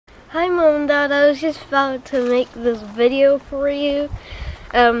Hi Mom and Dad, I was just about to make this video for you.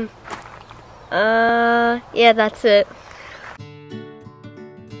 Yeah, that's it.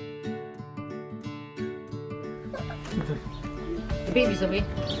 The baby's away.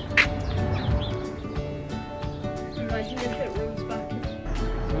 Imagine if it runs back in.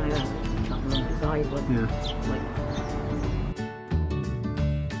 Oh yeah, can't remember his eyes, but Yeah. like.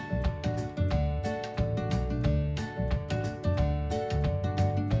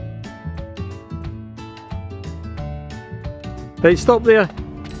 Right, stop there.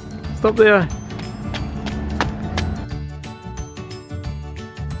 Stop there.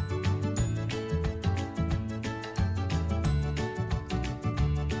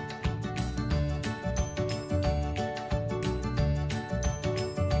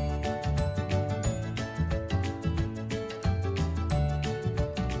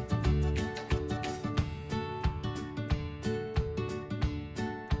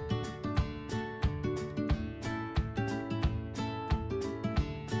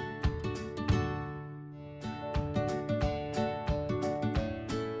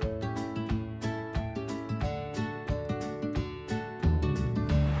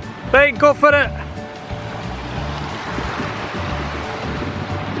 Right, go for it.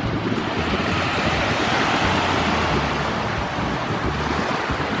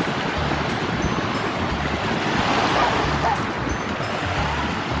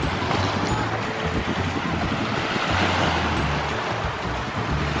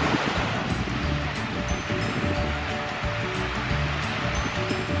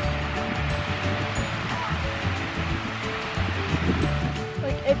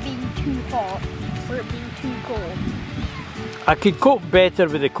 It being too hot or it being too cold. I could cope better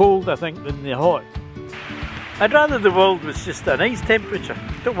with the cold, I think, than the hot. I'd rather the world was just a nice temperature.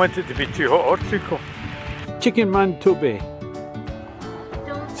 Don't want it to be too hot or too cold. Chicken man Toby.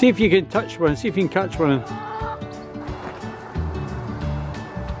 See if you can touch one, see if you can catch one.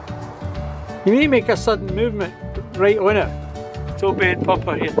 You need to make a sudden movement right on it. Toby and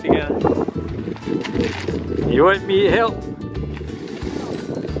Papa here together. You want me to help?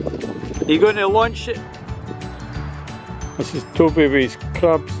 Are you going to launch it? This is Toby with his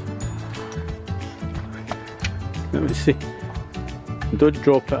crabs. Let me see. Don't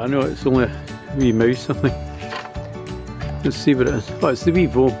drop it, I know it's only a wee mouse I think. Let's see what it is. Oh, it's the wee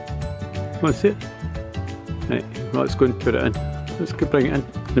vole. What's it? Right, let's go and put it in. Let's go bring it in.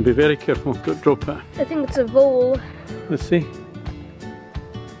 And be very careful, don't drop it. I think it's a vole. Let's see.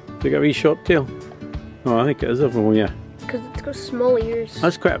 Has it got a wee short tail? Oh, I think it is a vole, yeah. Because it's got small ears.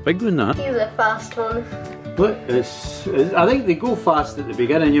 That's quite a big one, that. He's a fast one. Look, I think they go fast at the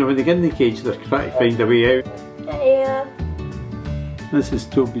beginning, you know, when they get in the cage they're trying to find a way out. Yeah. This is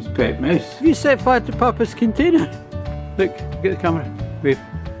Toby's pet mouse. Have you set fire to Papa's container? Look, get the camera, wave.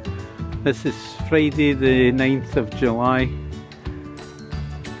 This is Friday the 9th of July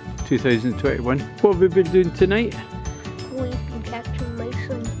 2021. What have we been doing tonight? We've been catching mice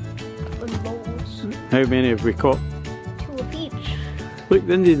and voles. How many have we caught? 2 of each. Look,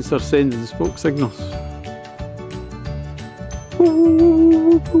 the Indians are sending smoke signals.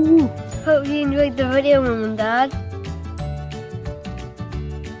 Hope you enjoyed the video, Mum and Dad.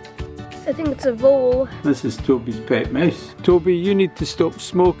 I think it's a vole. This is Toby's pet mouse. Toby, you need to stop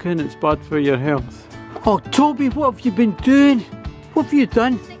smoking, it's bad for your health. Oh, Toby, what have you been doing? What have you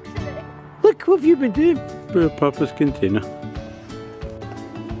done? Look, what have you been doing? Poor Papa's container.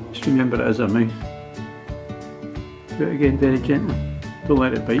 Just remember it is a mouse. Do it again very gently. Don't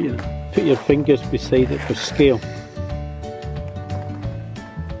let it bite you. Put your fingers beside it for scale.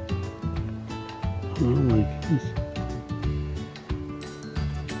 Oh my goodness.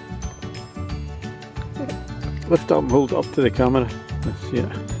 Lift up and hold it up to the camera. Let's see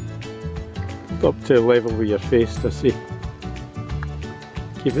it. Hold up to a level with your face to see.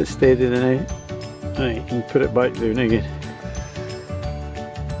 Keep it steady then out. Right, and put it back down again.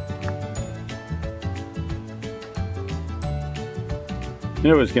 You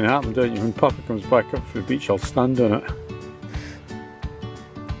know what's going to happen, don't you? When Papa comes back up from the beach, I'll stand on it.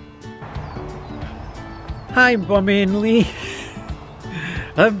 Hi Mummy and Lee.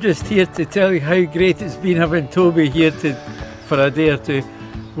 I'm just here to tell you how great it's been having Toby here for a day or two.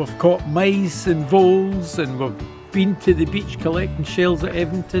 We've caught mice and voles and we've been to the beach collecting shells at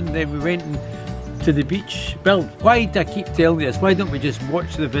Evington, then we went to the beach. Well, why do I keep telling you this? Why don't we just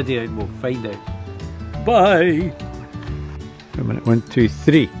watch the video and we'll find out. Bye! Wait a minute, 1, 2,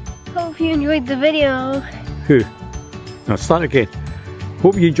 3. Hope you enjoyed the video. Who? No, start again.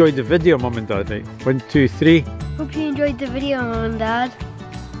 Hope you enjoyed the video, Mum and Dad. Right? 1, 2, 3. Hope you enjoyed the video, Mum and Dad.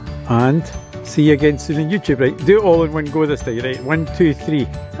 And See you again soon on YouTube, right? Do it all in one go this time, right? 1, 2, 3.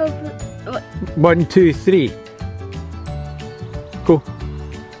 1, 2, 3. Go.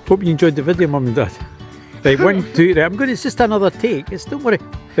 Hope you enjoyed the video, Mum and Dad. Right, 1, 2, right, it's just another take. Don't worry.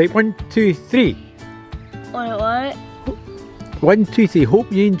 Right, 1, 2, 3. What? 1, 2, 3. Hope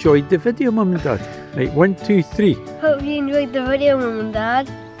you enjoyed the video, Mum and Dad. Right, 1, 2, 3. Hope you enjoyed the video, Mum and Dad.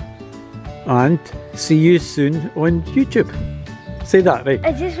 And see you soon on YouTube. Say that, right?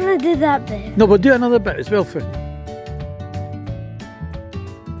 I just want to do that bit. No, but do another bit as well for